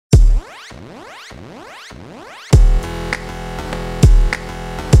Hello,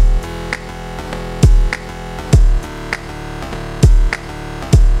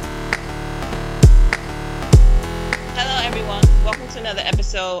 everyone. Welcome to another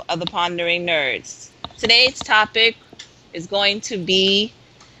episode of the Pondering Nerds. Today's topic is going to be,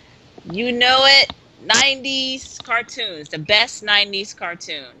 you know it, 90s cartoons, the best 90s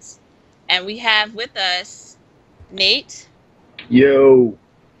cartoons. And we have with us Nate, Yo.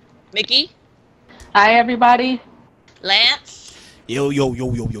 Mickey, Hi, everybody. Lance, Yo.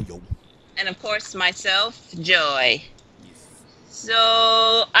 and of course myself, Joy.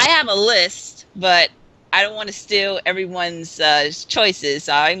 So I have a list, but I don't want to steal everyone's choices,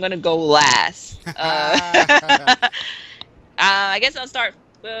 so I'm going to go last. I guess I'll start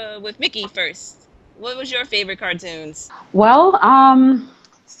with Mickey first. What was your favorite cartoons? Well,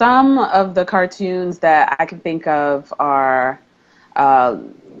 some of the cartoons that I can think of are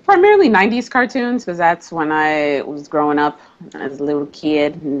primarily 90s cartoons, because that's when I was growing up as a little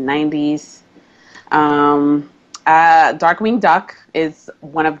kid in the 90s. Darkwing Duck is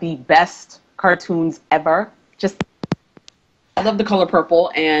one of the best cartoons ever. I love the color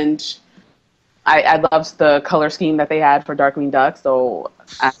purple, and I loved the color scheme that they had for Darkwing Duck, so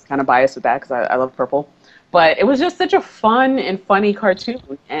I'm kind of biased with that because I love purple. But it was just such a fun and funny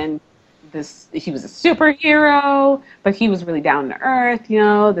cartoon, and he was a superhero, but he was really down to earth,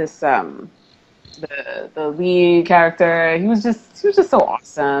 the lead character, he was just so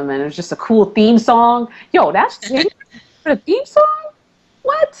awesome, and it was just a cool theme song. Yo, that's it for the theme song?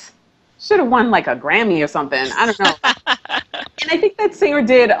 What? Should have won like a Grammy or something. I don't know. And I think that singer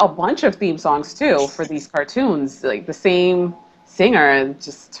did a bunch of theme songs too for these cartoons. Like the same singer,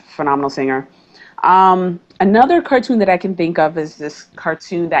 just phenomenal singer. Another cartoon that I can think of is this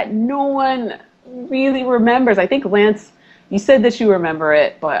cartoon that no one really remembers. I think, Lance, you said that you remember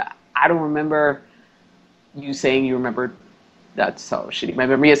it, but I don't remember you saying you remembered. That's so shitty my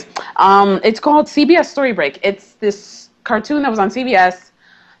memory is. It's called CBS Story Break. It's this cartoon that was on CBS,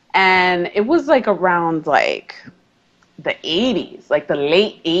 and it was like around like the 80s, like the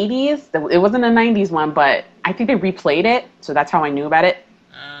late 80s. It wasn't a 90s one, but I think they replayed it, so that's how I knew about it.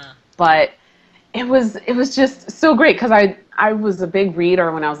 But it was just so great because I was a big reader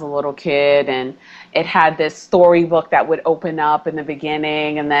when I was a little kid, and it had this storybook that would open up in the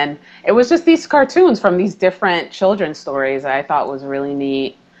beginning, and then it was just these cartoons from these different children's stories that I thought was really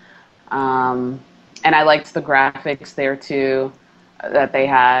neat. And I liked the graphics there too that they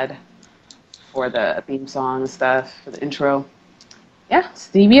had for the theme song and stuff, for the intro. Yeah,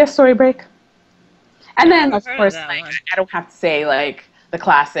 CBS Story Break. And then, of course, like, I don't have to say, like, the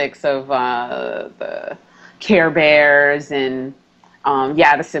classics of the Care Bears and,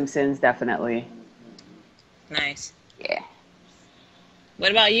 The Simpsons, definitely. Nice. Yeah.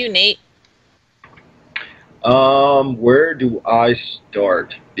 What about you, Nate? Where do I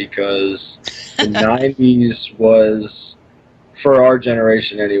start? Because the 90s was, for our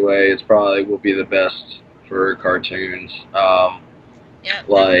generation anyway, it's probably will be the best for cartoons. Yeah.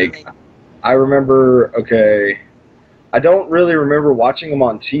 Like, Definitely. I remember, I don't really remember watching them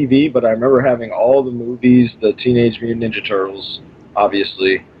on TV, but I remember having all the movies, the Teenage Mutant Ninja Turtles,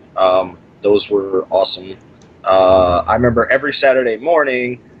 obviously. Those were awesome. I remember every Saturday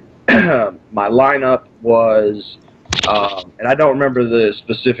morning, my lineup was, and I don't remember the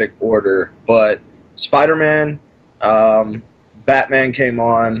specific order, but Spider-Man, Batman came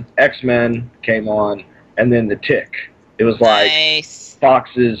on, X-Men came on, and then The Tick. It was like Nice.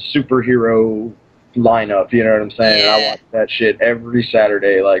 Fox's superhero lineup, you know what I'm saying? Yeah. I watched that shit every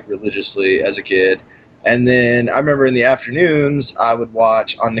Saturday, like, religiously as a kid. And then I remember in the afternoons, I would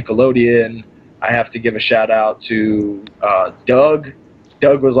watch on Nickelodeon. I have to give a shout out to Doug.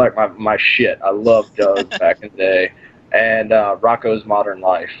 Doug was like my shit. I loved Doug back in the day. And Rocko's Modern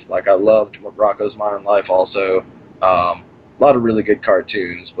Life. Like, I loved Rocko's Modern Life also. A lot of really good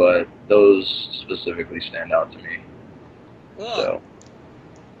cartoons, but those specifically stand out to me. Cool. So.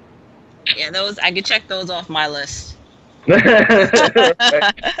 Yeah, those I could check those off my list.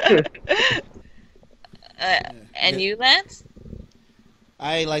 And you, Lance?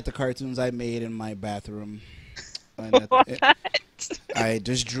 I like the cartoons I made in my bathroom. And I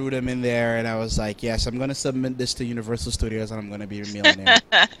just drew them in there, and I was like, yes, I'm going to submit this to Universal Studios, and I'm going to be a millionaire.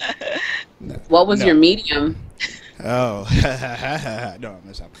 What was your medium? Oh. No,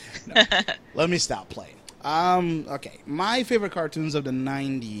 I'm stop. No. Let me stop playing. Okay. My favorite cartoons of the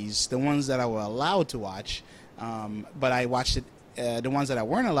 90s, the ones that I were allowed to watch, but I watched it, the ones that I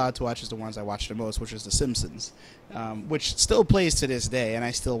weren't allowed to watch is the ones I watched the most, which is The Simpsons, which still plays to this day, and I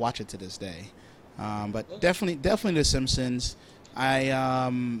still watch it to this day. But definitely The Simpsons. I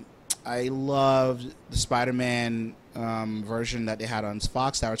I loved the Spider-Man version that they had on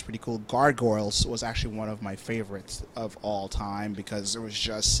Fox. That was pretty cool. Gargoyles was actually one of my favorites of all time because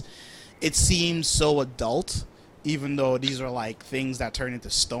it seemed so adult, even though these are like things that turn into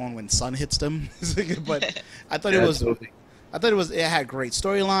stone when sun hits them. But I thought it had great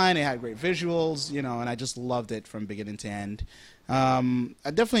storyline, it had great visuals, and I just loved it from beginning to end.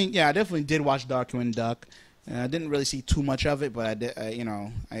 I definitely did watch Darkwing Duck. I didn't really see too much of it, but I did.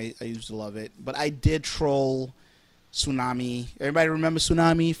 I used to love it. But I did troll Toonami. Everybody remember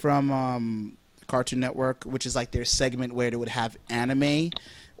Toonami from Cartoon Network, which is like their segment where they would have anime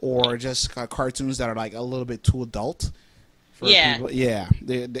or just cartoons that are like a little bit too adult. Yeah. People. Yeah.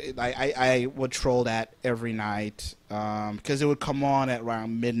 I would troll that every night because it would come on at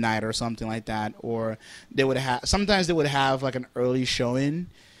around midnight or something like that, or sometimes they would have like an early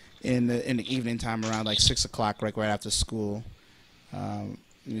showing in the evening time around like 6 o'clock, like right after school. Let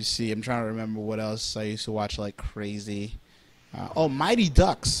me see. I'm trying to remember what else I used to watch like crazy. Mighty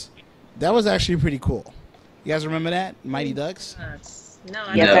Ducks. That was actually pretty cool. You guys remember that? Mighty Ducks? No,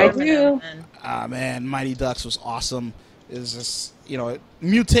 Yes, don't I remember do. that one. Ah, man, Mighty Ducks was awesome. It was just,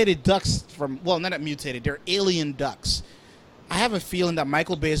 mutated ducks not mutated, they're alien ducks. I have a feeling that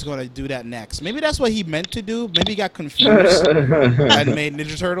Michael Bay is going to do that next. Maybe that's what he meant to do. Maybe he got confused and made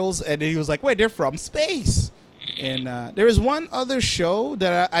Ninja Turtles, and then he was like, wait, they're from space. And there is one other show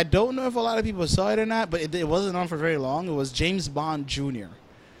that I don't know if a lot of people saw it or not, but it wasn't on for very long. It was James Bond Jr.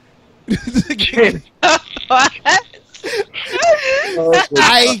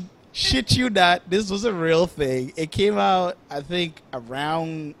 I shit you not, this was a real thing. It came out, I think,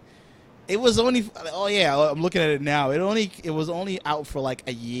 around... It was only... Oh, yeah, I'm looking at it now. It was only out for like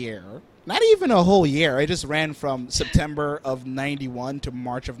a year. Not even a whole year. It just ran from September of 91 to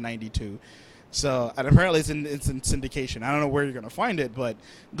March of 92. So, and apparently it's in syndication. I don't know where you're going to find it, but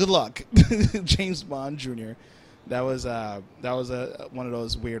good luck. James Bond Jr. That was one of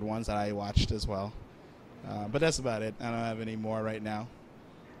those weird ones that I watched as well. But that's about it. I don't have any more right now.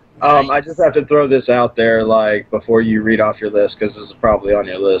 I just have to throw this out there, like, before you read off your list, because this is probably on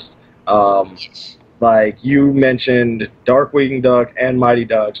your list. Like, you mentioned Darkwing Duck and Mighty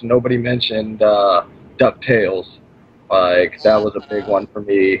Ducks. Nobody mentioned DuckTales. Like, that was a big one for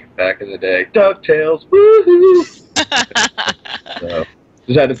me back in the day. DuckTales, woohoo! So,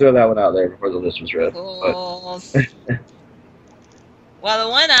 just had to throw that one out there before the list was read. Cool. Well,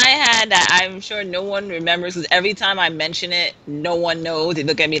 the one I had that I'm sure no one remembers, because every time I mention it, no one knows. They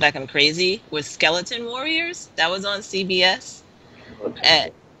look at me like I'm crazy, was Skeleton Warriors. That was on CBS.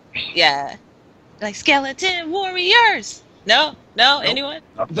 Yeah. Like, Skeleton Warriors! No? Nope. Anyone?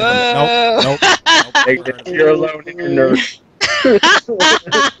 Nope. You're alone in your nerd.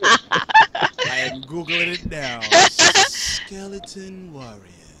 I am Googling it now. Skeleton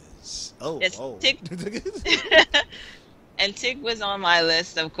Warriors. Tick. And Tick was on my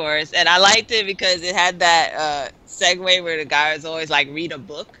list, of course, and I liked it because it had that segue where the guy was always like read a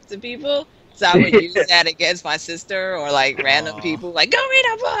book to people. So I would use that against my sister or like random people, like, go read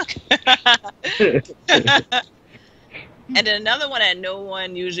a book. And then another one that no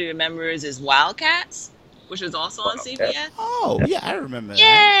one usually remembers is Wildcats, which was also on CBS. Oh, yeah, I remember that.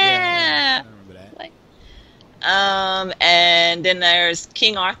 Yeah. I remember that. Like, and then there's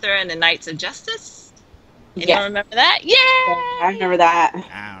King Arthur and the Knights of Justice. Anyone remember that? Yeah. I remember that.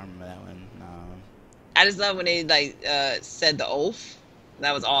 I don't remember that one. No. I just love when they said the oath.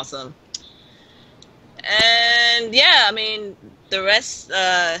 That was awesome. And yeah, I mean the rest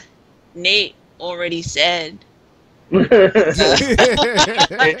Nate already said. Good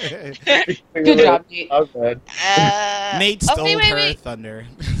job, Nate. Okay. Nate stole her wait. thunder.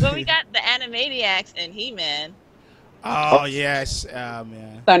 Well, we got the Animaniacs and He-Man. Oh yes, yeah.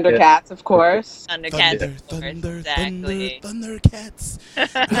 Thundercats, of course. Thundercats, of course. Exactly. Thundercats.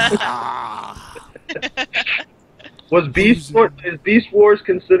 Was Beast Wars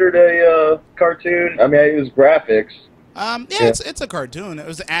considered a cartoon? I mean, it was graphics. It's a cartoon. It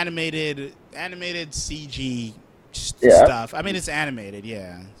was animated CG stuff. I mean, it's animated,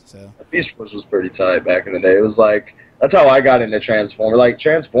 yeah. So Beast Wars was pretty tight back in the day. It was like, that's how I got into Transformers. Like,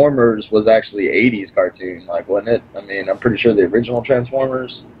 Transformers was actually 80s cartoon, like, wasn't it? I mean, I'm pretty sure the original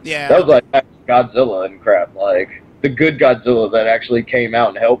Transformers. Yeah. That was like Godzilla and crap. Like, the good Godzilla that actually came out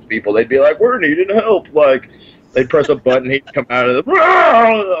and helped people. They'd be like, we're needing help. Like, they'd press a button, he'd come out of the,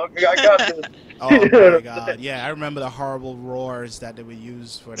 I got this. Oh my god! Yeah, I remember the horrible roars that they would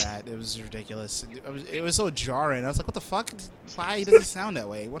use for that. It was ridiculous. It was so jarring. I was like, "What the fuck? Why does it sound that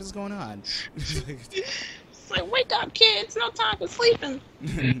way? What is going on?" like, wake up, kids! No time for sleeping.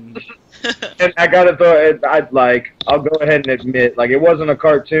 And I gotta throw it. I'll go ahead and admit, like, it wasn't a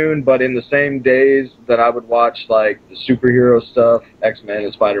cartoon, but in the same days that I would watch like the superhero stuff, X-Men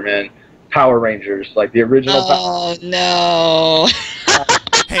and Spider-Man, Power Rangers, like the original. Oh no!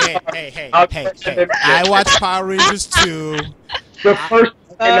 Hey! I watched Power Rangers too. The first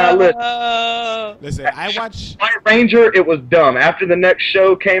and Listen, I watched White Ranger. It was dumb. After the next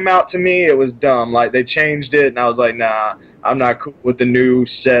show came out, to me, it was dumb. Like, they changed it, and I was like, nah, I'm not cool with the new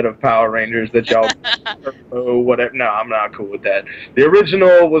set of Power Rangers that y'all. Whatever. No, I'm not cool with that. The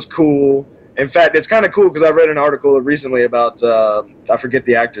original was cool. In fact, it's kind of cool because I read an article recently about I forget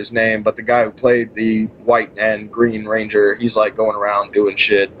the actor's name, but the guy who played the White and Green Ranger. He's like going around doing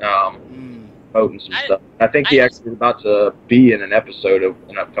shit. Promoting some stuff. I think he actually is about to be in an episode of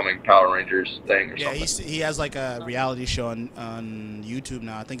an upcoming Power Rangers thing or something. Yeah, he has like a reality show on YouTube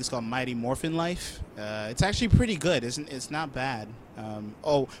now. I think it's called Mighty Morphin Life. It's actually pretty good. It's not bad.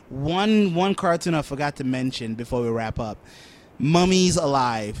 One cartoon I forgot to mention before we wrap up. Mummies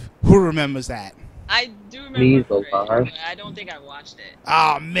Alive. Who remembers that? I do remember. Mummies Alive. I don't think I watched it.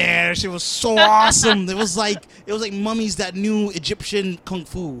 Oh man, she was so awesome. It was like mummies that knew Egyptian kung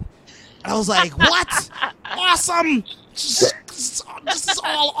fu. I was like, what? Awesome! This is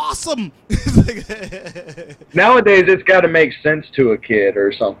all awesome. Nowadays, it's got to make sense to a kid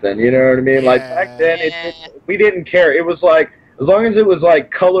or something. You know what I mean? Like back then, we didn't care. It was like, as long as it was like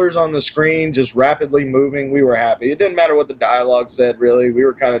colors on the screen, just rapidly moving, we were happy. It didn't matter what the dialogue said. Really, we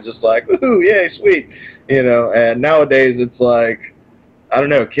were kind of just like, ooh, yay, sweet. You know. And nowadays, it's like, I don't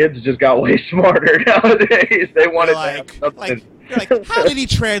know. Kids just got way smarter nowadays. They wanted to have something. You're like, how did he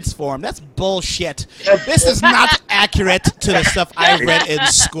transform? That's bullshit. This is not accurate to the stuff I read in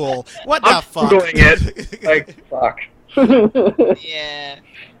school. What the fuck? Doing it. Like, fuck. Yeah.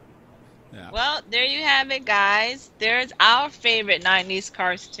 Well, there you have it, guys. There's our favorite 90s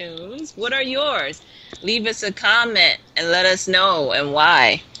cartoons. What are yours? Leave us a comment and let us know and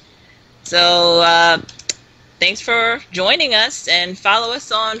why. So, thanks for joining us, and follow us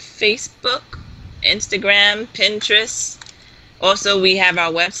on Facebook, Instagram, Pinterest. Also, we have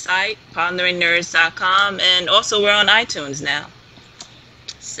our website, ponderingnerds.com, and also we're on iTunes now.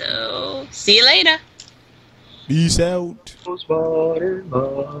 So, see you later. Peace out.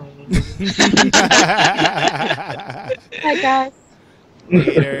 Hi, guys.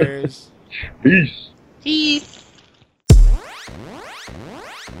 Laters. Peace. Peace.